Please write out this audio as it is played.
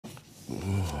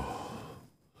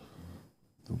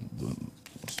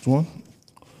Next one.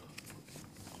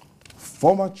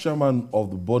 Former chairman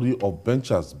of the body of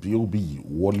benchers BOB,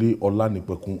 Wole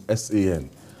Olanipekun, SAN,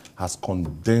 has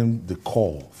condemned the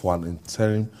call for an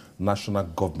interim national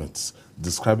government,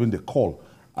 describing the call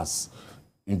as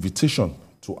invitation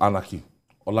to anarchy.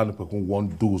 Olanipekun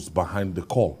warned those behind the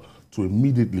call to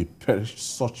immediately perish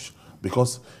such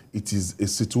because it is a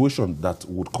situation that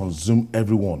would consume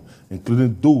everyone,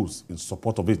 including those in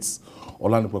support of it.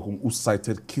 Olanipekun, who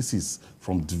cited cases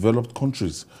from developed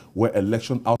countries where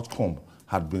election outcome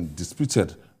had been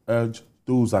disputed, urged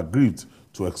those aggrieved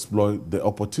to exploit the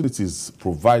opportunities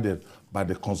provided by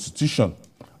the Constitution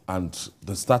and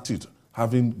the statute,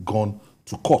 having gone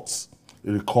to courts.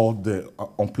 He recalled the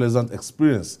unpleasant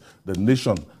experience the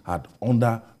nation had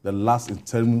under the last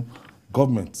interim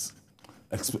government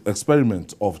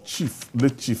experiment of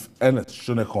late Chief Ernest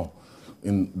Shonekon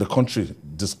in the country,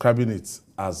 describing it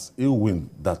as a wind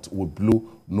that would blow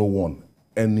no one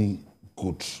any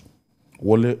good.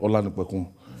 Wole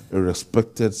Olanipekun, a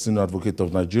respected senior advocate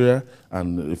of Nigeria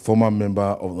and a former member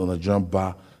of the Nigerian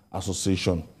Bar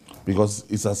Association, because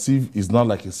it's as if it's not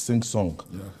like a sing-song.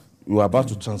 Yeah. You are about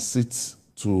to transit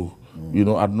to,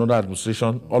 another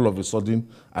administration. All of a sudden,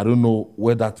 I don't know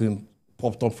where that thing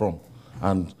popped up from.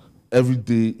 And every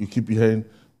day you keep hearing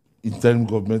interim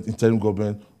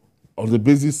government, on the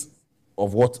basis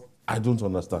of what I don't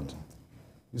understand.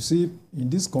 You see, in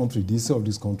this country, the history of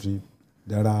this country,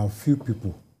 there are a few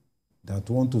people that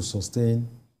want to sustain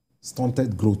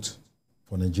stunted growth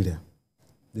for Nigeria.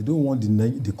 They don't want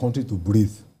the country to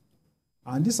breathe.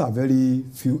 And these are very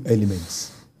few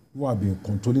elements who have been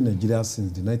controlling Nigeria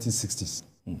since the 1960s.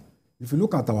 If you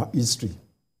look at our history,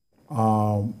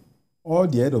 all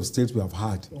the head of states we have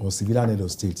had, or civilian head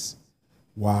of states,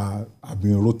 have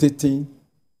been rotating,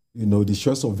 the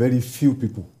choice of very few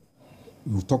people.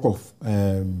 You talk of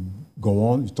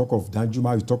Gowon, you talk of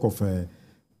Danjuma, you talk of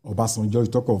Obasanjo, you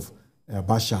talk of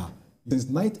Bashar.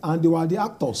 And they were the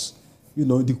actors, in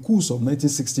the coups of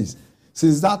 1960s.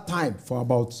 Since that time, for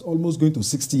about almost going to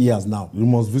 60 years now, you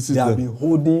must visit they have been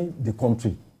holding the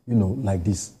country, like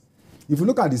this. If you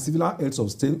look at the civilian heads of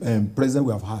state president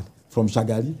we have had, from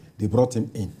Shagari, they brought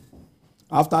him in.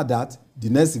 After that, the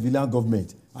next civilian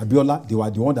government, Abiola, they were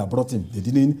the one that brought him. They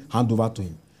didn't hand over to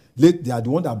him. Late, they are the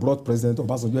one that brought President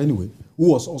Obasanjo anyway,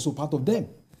 who was also part of them.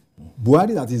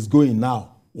 Buhari, that is going now,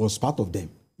 was part of them.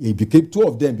 Two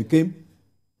of them became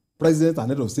president and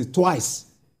head of state twice.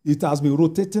 It has been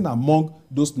rotating among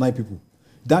those 9 people.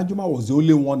 Danjuma was the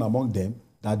only one among them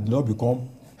that did not become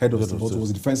head of state, but was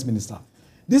the defense minister.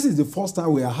 This is the first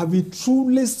time we are having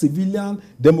truly civilian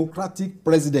democratic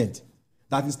president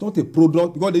that is not a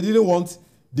product, because they didn't want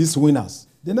these winners.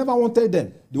 They never wanted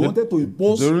them. They wanted to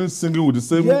impose. They were singing with the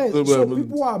same. Yes, so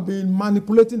people have been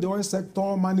manipulating the oil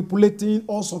sector, manipulating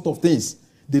all sorts of things.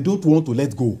 They don't want to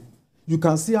let go. You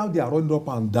can see how they are running up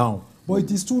and down. But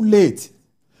it is too late,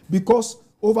 because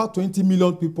over 20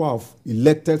 million people have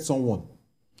elected someone.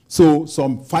 So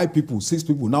some 5 people, 6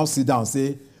 people now sit down and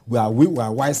say, we are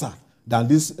wiser than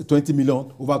this 20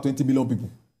 million, over 20 million people.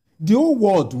 The whole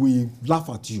world will laugh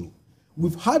at you.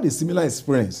 We've had a similar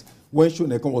experience when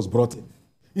Shonekon was brought in.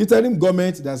 Interim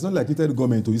government, there's not like interim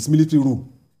government, it's military rule.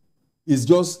 It's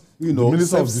just, the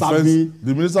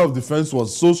Minister of Defense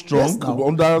was so strong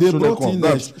under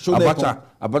Shonekon.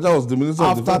 Abacha was the Minister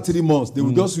of Defense. After 3 months, they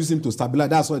will just use him to stabilize.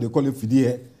 That's why they call him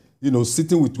Fidie,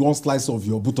 sitting with one slice of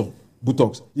your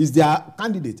buttocks. He's their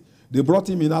candidate. They brought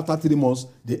him in after 3 months,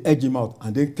 they edged him out,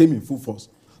 and then came in full force.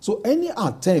 So any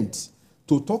attempt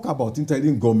to talk about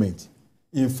interim government,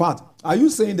 in fact, are you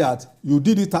saying that you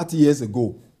did it 30 years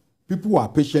ago? People were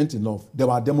patient enough. There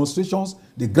were demonstrations.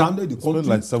 They grounded the country.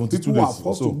 Like 72 People days were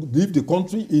forced to leave the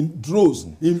country in droves,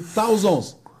 in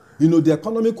thousands. The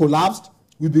economy collapsed.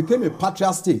 We became a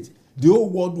patriot state. The whole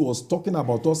world was talking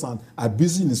about us and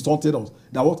abusing and insulted us.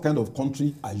 That what kind of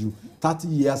country are you? 30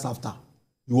 years after,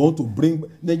 you want to bring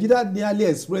Nigeria nearly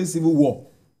experienced civil war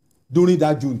during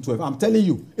that June 12th. I'm telling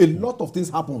you, a lot of things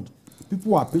happened.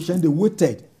 People were patient. They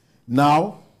waited.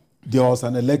 Now there was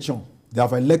an election. They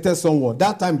have elected someone.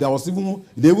 That time they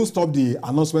even stopped the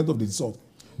announcement of the result.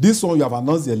 This one, you have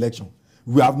announced the election.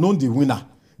 We have known the winner.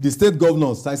 The state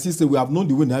governors, I say, we have known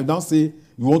the winner. I now say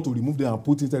you want to remove them and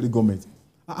put into the government.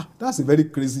 That's a very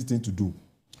crazy thing to do.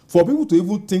 For people to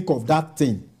even think of that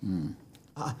thing,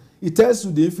 it tells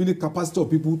you the infinite capacity of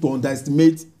people to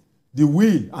underestimate the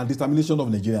will and determination of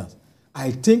Nigerians.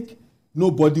 I think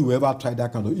nobody will ever try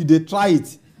that kind of. If they try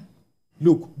it,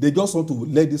 look, they just want to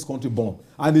let this country burn.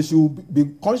 And they should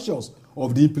be conscious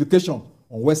of the implication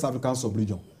on West African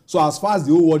sub-region. So as far as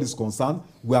the whole world is concerned,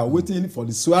 we are waiting for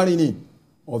the swearing in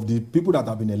of the people that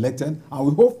have been elected, and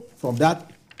we hope from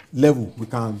that level we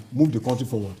can move the country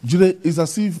forward. Jide, it's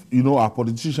as if, you know, our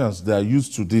politicians, they are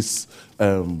used to this,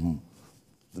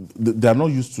 they are not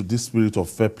used to this spirit of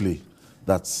fair play.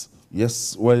 That,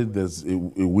 yes, when there's a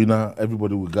winner,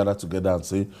 everybody will gather together and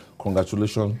say,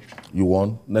 congratulations, you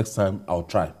won, next time I'll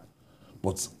try.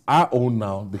 But our own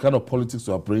now, the kind of politics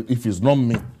we are playing, if it's not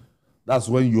me, that's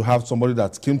when you have somebody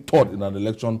that came third in an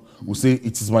election who say,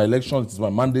 it is my election, it is my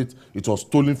mandate, it was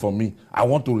stolen from me, I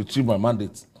want to retrieve my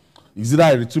mandate. It's either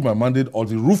I retrieve my mandate or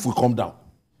the roof will come down.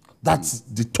 That's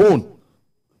the tone.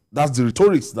 That's the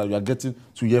rhetorics that you are getting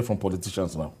to hear from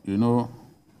politicians now. You know,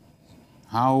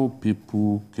 how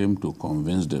people came to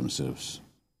convince themselves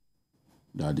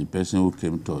that the person who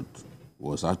came third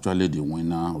was actually the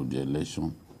winner of the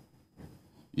election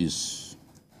is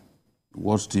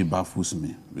what still baffles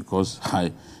me, because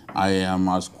I am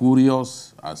as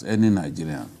curious as any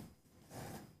Nigerian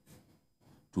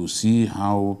to see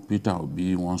how Peter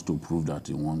Obi wants to prove that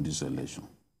he won this election.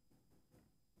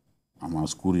 I'm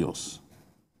as curious,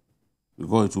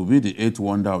 because it will be the eighth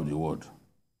wonder of the world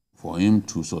for him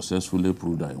to successfully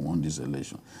prove that he won this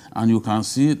election. And you can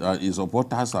see that his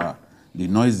supporters are the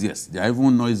noisiest. They are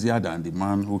even noisier than the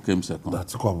man who came second.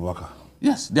 Atiku Abubakar.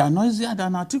 Yes, they are noisier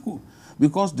than Atiku.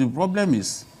 Because the problem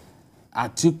is,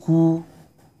 Atiku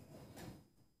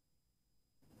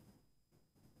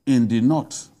in the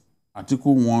north,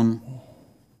 Atiku won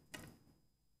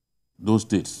those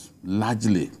states.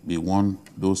 Largely, he won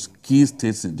those key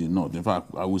states in the north. In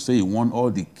fact, I would say he won all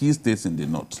the key states in the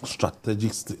north.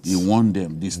 Strategic states. He won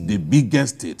them. The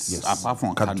biggest states, yes, apart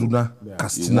from Kaduna, Kano,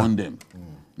 Katsina. He won them.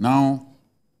 Now,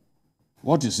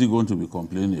 what is he going to be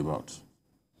complaining about?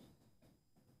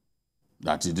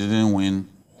 That he didn't win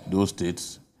those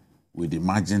states with the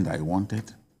margin that he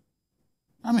wanted?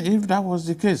 I mean, if that was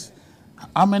the case,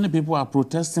 how many people are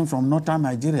protesting from northern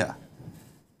Nigeria?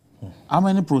 How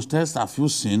many protests have you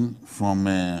seen from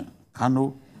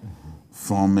Kano,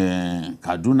 from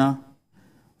Kaduna,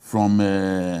 from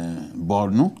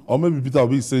Borno? Or maybe Peter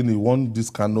Obi is saying he won this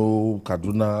Kano,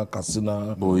 Kaduna,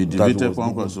 Katsina. But he defeated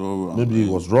Kwankwaso. Maybe he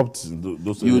was robbed in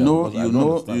those you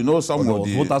areas. You know some of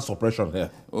the voter suppression here.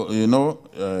 You know,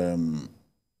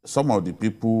 some of the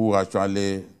people who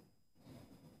actually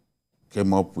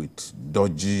came up with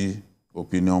dodgy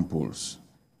opinion polls,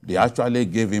 they actually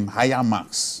gave him higher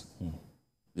marks.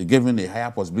 They gave him a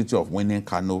higher possibility of winning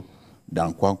Kano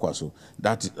than Kwankwaso.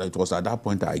 That it was at that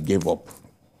point I gave up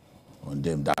on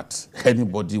them, that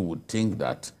anybody would think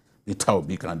that Peter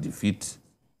Obi can defeat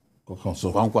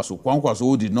Kwankwaso.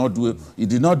 Kwankwaso did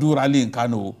not do rally in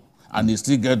Kano, and he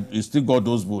still got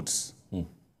those votes.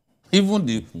 Even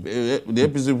the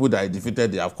APC people that he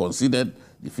defeated, they have considered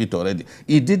defeat already.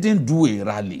 He didn't do a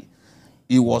rally.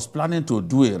 He was planning to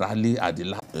do a rally at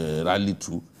the rally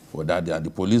too for that day, and the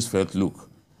police felt, look,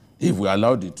 if we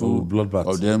allow the two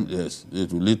of them, yes,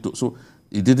 it will lead to. So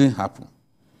it didn't happen.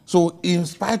 So in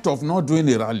spite of not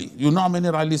doing a rally, you know how many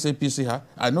rallies APC had?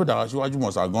 I know that Asiwaju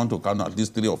must have gone to Kano at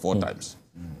least 3 or 4 times.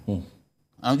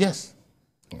 And yes,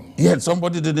 yet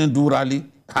somebody didn't do rally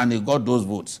and he got those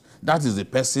votes. That is the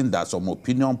person that some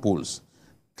opinion polls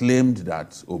claimed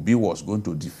that Obi was going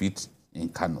to defeat in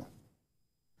Kano.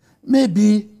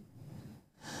 Maybe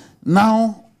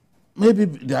now, maybe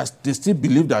they still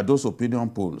believe that those opinion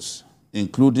polls,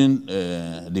 including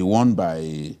the one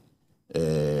by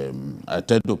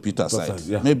Atedo Peter side,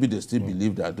 yeah, maybe they still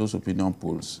believe that those opinion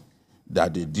polls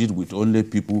that they did with only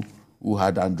people who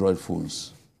had Android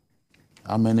phones.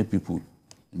 How many people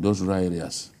in those rural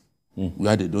areas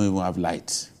where they don't even have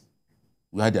light,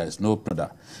 where there is no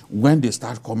product, when they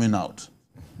start coming out,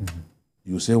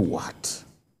 you say, what?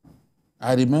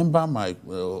 I remember my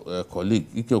colleague,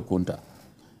 Ike Okonta,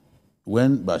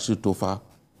 when Bashir Tofa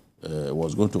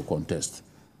was going to contest,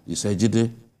 he said,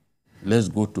 Jide, let's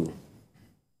go to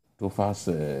Tofa's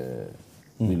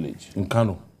village. In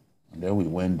Kano. And then we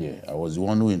went there. I was the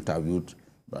one who interviewed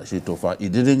Bashir Tofa. He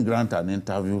didn't grant an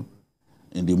interview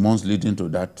in the months leading to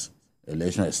that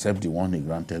election, except the one he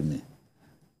granted me.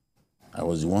 I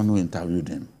was the one who interviewed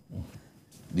him.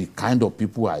 The kind of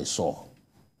people I saw,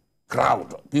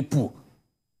 crowd, people,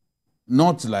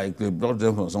 not like they brought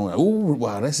them from somewhere, who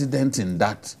were resident in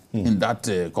that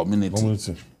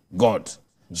community. God.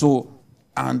 So,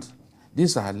 and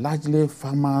these are largely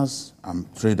farmers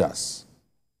and traders.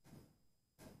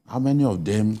 How many of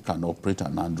them can operate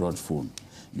an Android phone?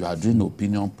 You are doing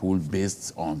opinion poll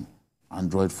based on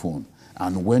Android phone.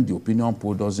 And when the opinion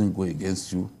poll doesn't go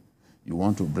against you, you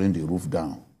want to bring the roof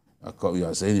down. You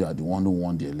are saying you are the one who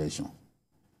won the election.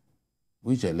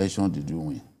 Which election did you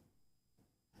win?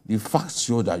 The facts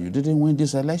show that you didn't win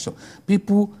this election.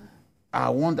 People I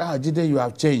wonder, Jide, you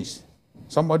have changed.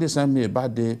 Somebody sent me a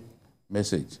birthday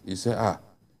message. He said,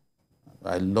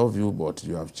 I love you, but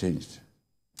you have changed.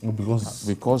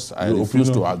 Because I refuse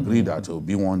to agree that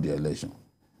Obi won the election.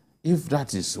 If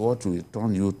that is what will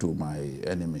turn you to my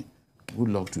enemy, good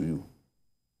luck to you.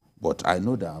 But I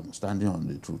know that I'm standing on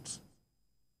the truth.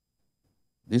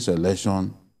 This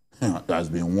election has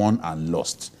been won and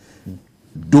lost.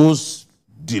 Those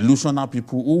delusional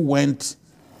people who went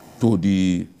to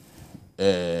the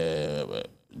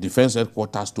defense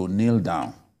headquarters to kneel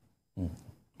down,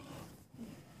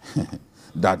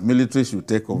 that military should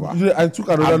take over. I took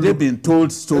another Have they been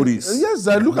told stories? Yes,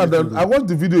 I look at them. I watched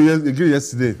the video again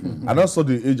yesterday, and I saw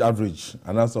the age average,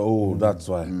 and I said, "Oh, that's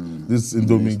why this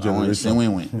Indomie generation."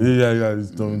 Yeah,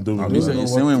 it's Indomie.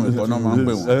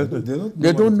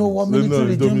 They don't know what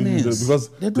military regime means because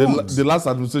the last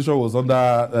administration was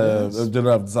under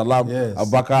General Salam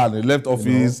Abubakar, and he left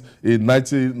office in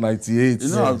 1998. You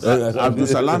know, Abdul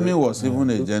Salami was even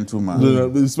a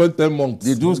gentleman. He spent 10 months.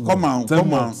 They do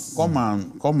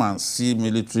come and see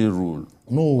military rule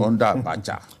under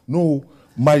Abacha. No,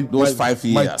 those 5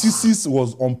 years. My thesis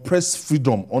was on press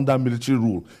freedom under military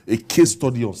rule, a case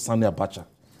study on Sani Abacha.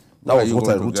 That was what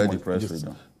I wrote.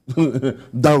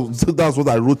 That's what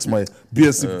I wrote my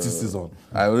BSc thesis on.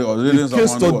 I was reading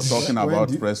someone who was talking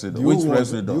about president. Which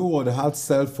president? You would have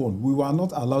cell phone. We were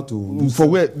not allowed to. For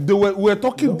where we were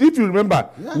talking. If you remember,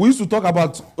 we used to talk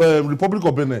about Republic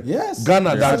of Benin,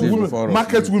 Ghana, that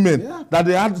market women that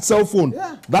they had cell phone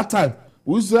that time.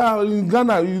 We used to have in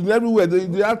Ghana, everywhere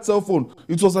they had cell phone.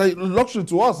 It was a luxury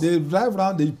to us. They drive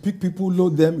around, they pick people,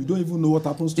 load them. You don't even know what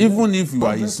happens to them. Even if you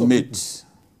are his mate,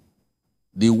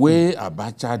 the way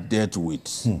Abacha dealt with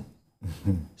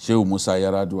Shehu Musa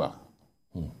Yaradua,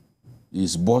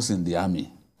 his boss in the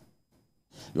army,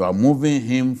 you are moving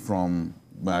him from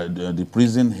the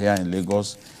prison here in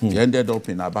Lagos. He ended up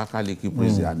in Abakaliki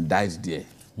prison and died there.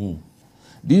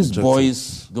 These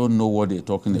boys don't know what they're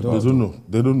talking about.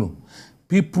 They don't know.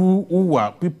 People who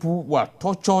were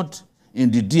tortured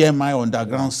in the DMI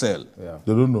underground cell.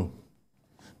 They don't know.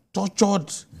 Tortured.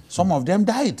 Some of them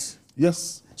died.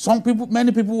 Yes.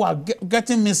 Many people were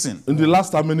getting missing. In the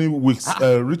last how many weeks,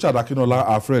 Richard Akinola,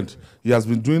 our friend, he has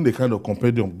been doing the kind of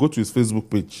compendium. Go to his Facebook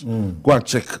page. Go and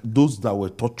check those that were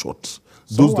tortured,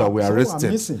 those that were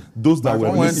arrested, those that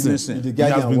were missing. He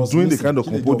has been doing the kind of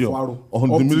compendium on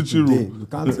the military rule.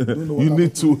 You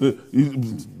need to...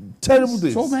 Terrible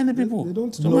days. So many people.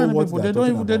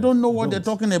 They don't know what they're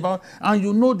talking about. And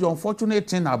you know the unfortunate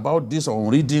thing about this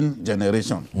unreading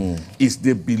generation is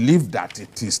they believe that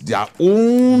it is their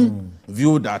own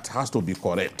view that has to be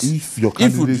correct. If you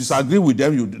disagree with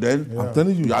them, I'm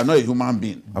telling you, you are not a human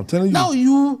being. I'm telling you. Now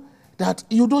you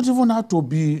don't even have to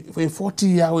be a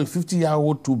 40-year-old, a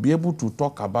 50-year-old to be able to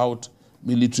talk about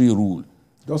military rule.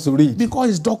 Just read.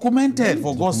 Because it's documented,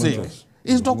 for God's sake.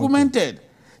 It's documented.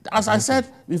 As I said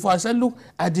before, I said, look,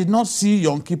 I did not see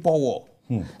Yom Kippur War.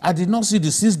 I did not see the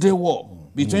 6-day war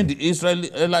between the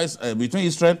Israelis, between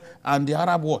Israel and the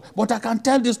Arab war. But I can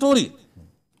tell the story.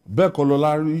 Bek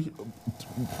Ololari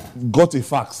got a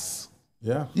fax.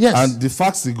 Yeah. Yes. And the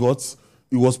fax he got,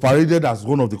 it was paraded as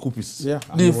one of the coupists. Yeah.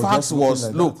 The fax was,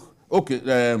 like look, okay,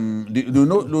 do you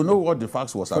know what the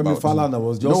fax was about?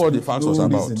 You know what the fax was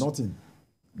about? Nothing.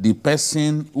 The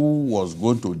person who was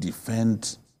going to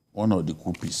defend one of the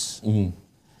coupists.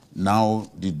 Now,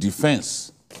 the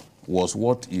defense was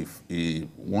what if he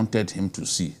wanted him to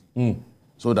see,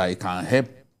 so that he can help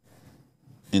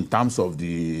in terms of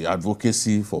the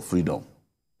advocacy for freedom.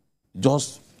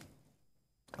 Just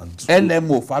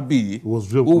LMO Fabi, who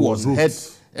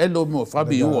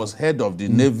was head of the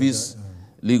Navy's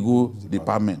legal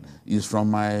department, is from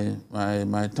my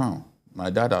town. My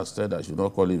dad has said I should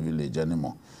not call it village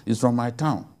anymore. He's from my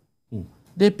town.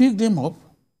 They picked him up,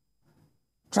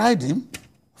 tried him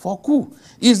for coup.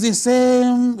 It's the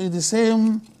same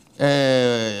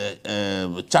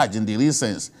charge in the real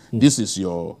sense. This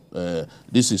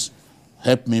is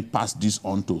help me pass this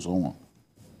on to someone.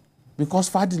 Because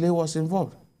Fadile was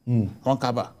involved from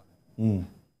Kaba. And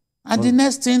the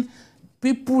next thing,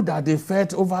 people that they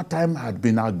felt over time had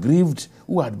been aggrieved,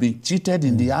 who had been cheated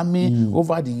in the army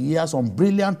over the years, some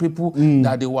brilliant people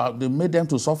that they made them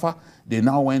to suffer. They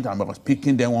now went and was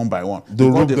picking them one by one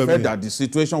because they felt that the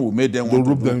situation would make them want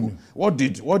to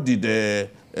do. What did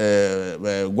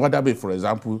Guadabe, for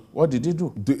example, what did he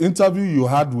do? The interview you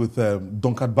had with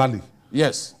Duncan Bali.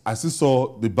 Yes. I still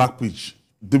saw the back page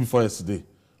day before yesterday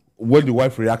when the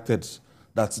wife reacted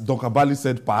that Duncan Bali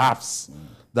said perhaps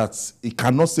that he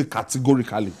cannot say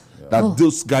categorically that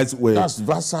those guys were. That's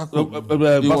Vasaku.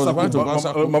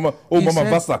 Mama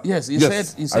Vasak. Yes, he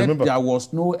said there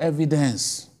was no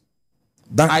evidence.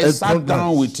 I sat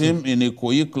down with him in a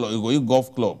Ikoyi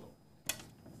golf club,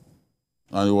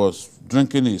 and he was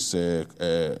drinking his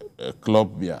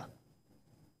club beer.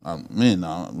 And me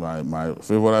now, my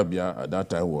favorite beer at that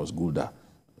time was Gouda.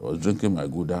 I was drinking my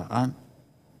Gouda, and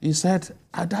he said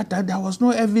at that time there was no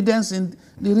evidence in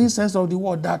the real sense of the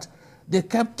word that they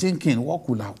kept thinking what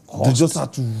could have caused. They just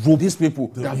had to rope these people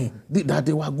that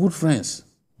they were good friends,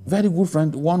 very good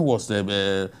friends. One was even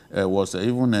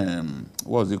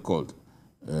what was it called,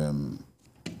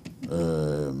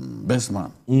 best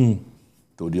man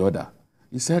to the other.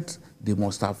 He said they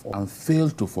must have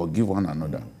failed to forgive one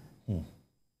another.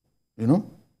 You know,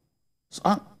 so,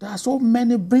 there are so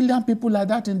many brilliant people like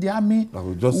that in the army,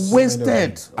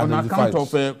 wasted on account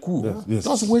of a coup. Yes.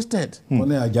 Just wasted.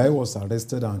 Colonel Ajayi was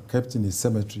arrested and kept in a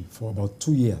cemetery for about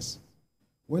 2 years.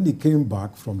 When he came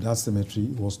back from that cemetery,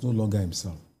 he was no longer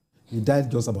himself. He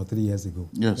died just about 3 years ago.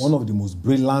 Yes. One of the most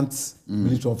brilliant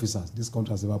military officers this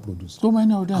country has ever produced. So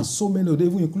many of them. And so many of them,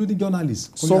 even including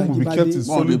journalists. Some will be kept in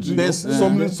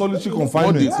solitary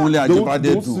confinement.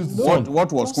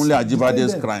 What was Kunle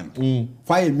Ajibade's crime?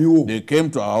 They came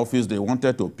to our office, they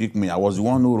wanted to pick me. I was the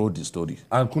one who wrote the story.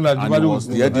 And Kunle Ajibade was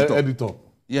the editor.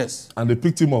 Yes. And they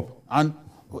picked him up. And,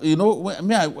 you know,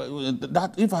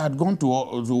 that if I had gone to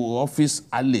office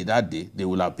early that day, they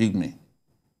would have picked me.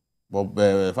 But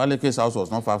Faleke's house was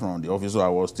not far from the office, so I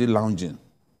was still lounging.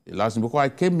 Because I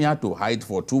came here to hide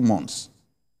for 2 months.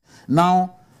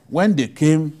 Now, when they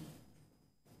came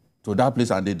to that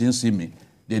place and they didn't see me,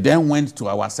 they then went to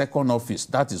our second office.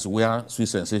 That is where Sweet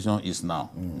Sensation is now.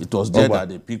 It was there that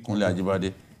they picked Kunle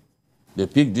Ajibade. They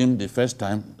picked him the first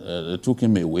time, they took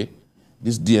him away.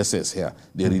 This DSS here,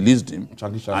 they released him.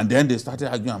 And then they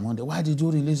started arguing among them, why did you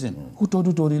release him? Who told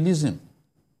you to release him?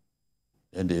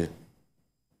 And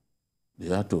they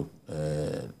had to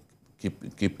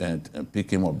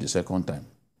pick him up the second time.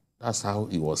 That's how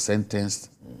he was sentenced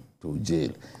to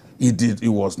jail. It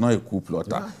was not a coup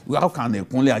plotter. How can a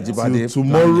Kunle Ajibade...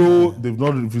 Tomorrow, they've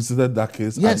not revisited that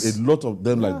case, and a lot of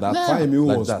them like that. Fayemi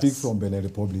was picked from Benin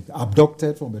Republic,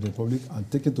 abducted from Benin Republic, and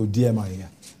taken to DMI here,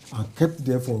 and kept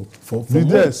there for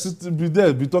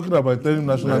be talking about interim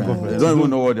national government. You don't even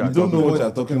know what they are talking about. You don't know what they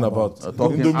are talking about.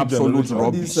 Talking absolute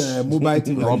rubbish. Mobile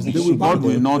thing rubbish. God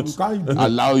will not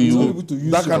allow you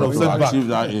that kind of setback. Achieve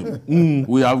that aim.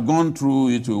 We have gone through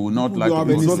it. We will not like it.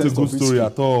 It's not a good story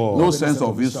at all. No sense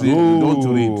of history. Don't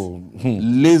read.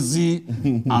 Lazy,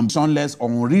 ambitionless,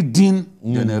 unreading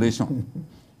generation.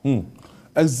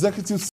 Executive